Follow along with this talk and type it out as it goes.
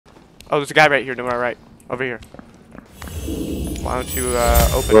Oh, there's a guy right here to my right. Over here. Why don't you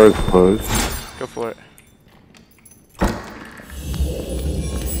open Door's it? closed. Go for it.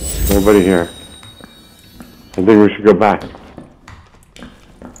 Nobody here. I think we should go back.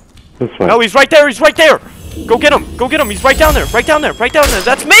 This way. No, he's right there. He's right there. Go get him. Go get him. He's right down there. Right down there. Right down there.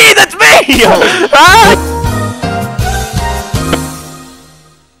 That's me. That's me. Ah!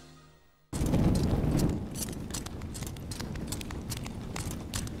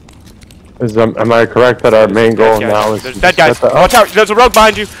 Am I correct that our main goal now is... There's dead guys. Watch out. There's a rogue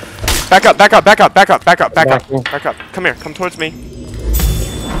behind you. Back up. Back up. Back up. Back up. Back up. Back up. Back up. Come here. Come towards me.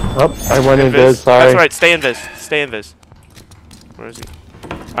 Oh, I went invis. Sorry. That's right. Stay invis. Stay invis. Where is he?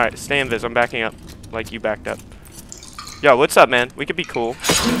 Alright, stay invis. I'm backing up. Like you backed up. Yo, what's up, man? We could be cool.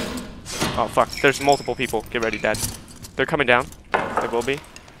 Oh, fuck. There's multiple people. Get ready, Dad. They're coming down. They will be.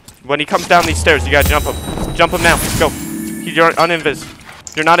 When he comes down these stairs, you gotta jump him. Jump him now. Go. You're uninvis.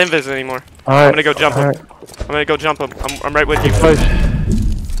 You're not invis anymore. I'm gonna go jump him. I'm gonna go jump him. I'm right with you.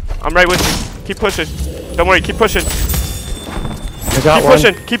 I'm right with you. Keep pushing. Don't worry. Keep pushing. I got Keep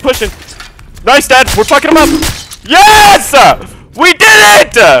pushing. Keep pushing. Nice, Dad. We're fucking him up. Yes! We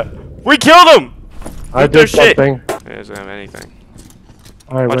did it! We killed him! I did something. He doesn't have anything.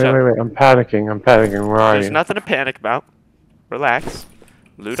 Alright, wait. I'm panicking. Where are you? There's nothing to panic about. Relax.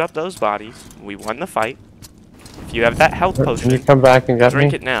 Loot up those bodies. We won the fight. If you have that health potion, can you come back and get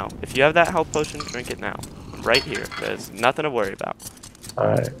drink me? it now. If you have that health potion, drink it now. Right here. There's nothing to worry about.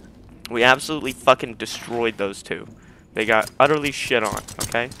 Alright. We absolutely fucking destroyed those two. They got utterly shit on,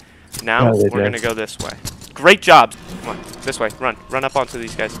 okay? Now, we're gonna go this way. Great job! Come on, this way, run. Run up onto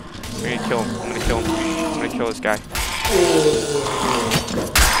these guys. We're gonna kill him. I'm gonna kill him. I'm gonna kill this guy.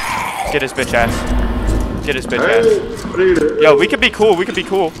 Get his bitch ass. Get his bitch ass. Yo, we could be cool. We could be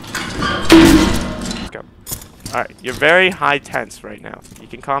cool. Let's go. Alright, you're very high tense right now. You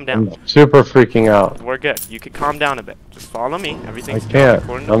can calm down. I'm super freaking out. We're good. You can calm down a bit. Just follow me. Everything's I can't.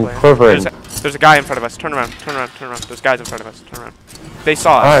 according to I'm plan. quivering. There's a guy in front of us. Turn around. Turn around. Turn around. There's guys in front of us. Turn around. They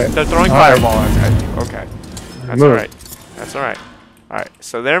saw us. Right. They're throwing fireball at you. Okay. That's Move. alright. That's alright. Alright.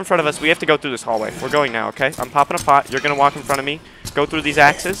 So they're in front of us. We have to go through this hallway. We're going now, okay? I'm popping a pot. You're gonna walk in front of me. Go through these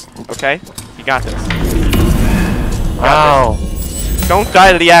axes. Okay? You got this. Ow. Don't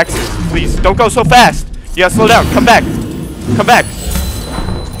die to the axes. Please. Don't go so fast. You gotta slow down. Come back. Come back.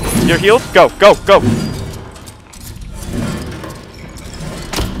 You're healed? Go. Go. Go.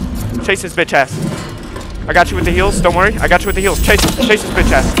 Chase his bitch ass. I got you with the heals. Don't worry. I got you with the heals. Chase him. Chase his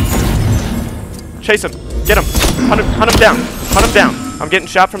bitch ass. Chase him. Get him. Hunt him down. Hunt him down. I'm getting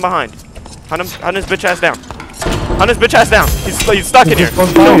shot from behind. Hunt his bitch ass down. Hunt his bitch ass down. He's stuck in here. Kill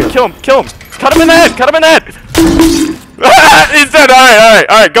him. Kill him. Kill him. Cut him in the head. Cut him in the head. He's dead. All right. All right.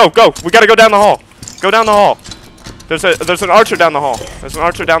 All right. Go. Go. We gotta go down the hall. Go down the hall. There's an archer down the hall. There's an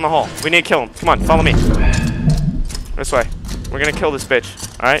archer down the hall. We need to kill him. Come on. Follow me. This way. We're gonna kill this bitch.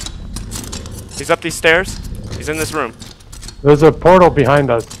 All right. He's up these stairs. He's in this room. There's a portal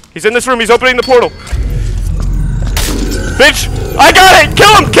behind us. He's in this room. He's opening the portal. Bitch! I got it! Kill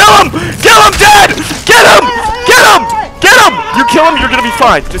him! Kill him! Kill him, Dad! Get him! Get him! Get him! You kill him, you're gonna be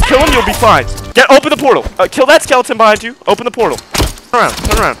fine. Just kill him, you'll be fine. Open the portal. Kill that skeleton behind you. Open the portal. Turn around.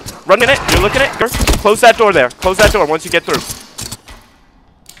 Turn around. Run in it. You're looking at it. Close that door there. Close that door once you get through.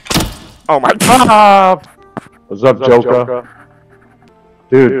 Oh my god. What's up, Joker?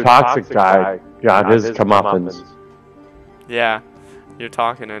 Dude, toxic guy got his comeuppance. Yeah, you're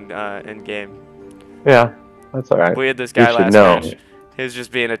talking in game. Yeah, that's alright. We had this guy last match. He was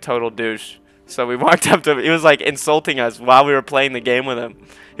just being a total douche. So we walked up to him. He was like insulting us while we were playing the game with him.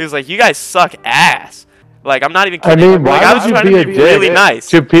 He was like, "You guys suck ass." Like, I'm not even kidding. I mean, why would you be a dick really nice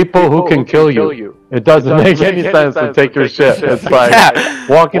to people who can kill you? It doesn't make any sense to take your shit. It's like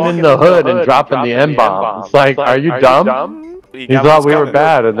walking in the hood and dropping the M-bomb. It's like, are you dumb? He thought we were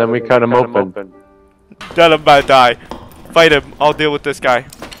bad, and then we cut him open. Let him die. Fight him. I'll deal with this guy.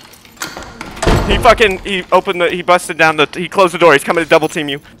 He busted down he closed the door. He's coming to double team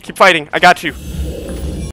you. Keep fighting. I got you.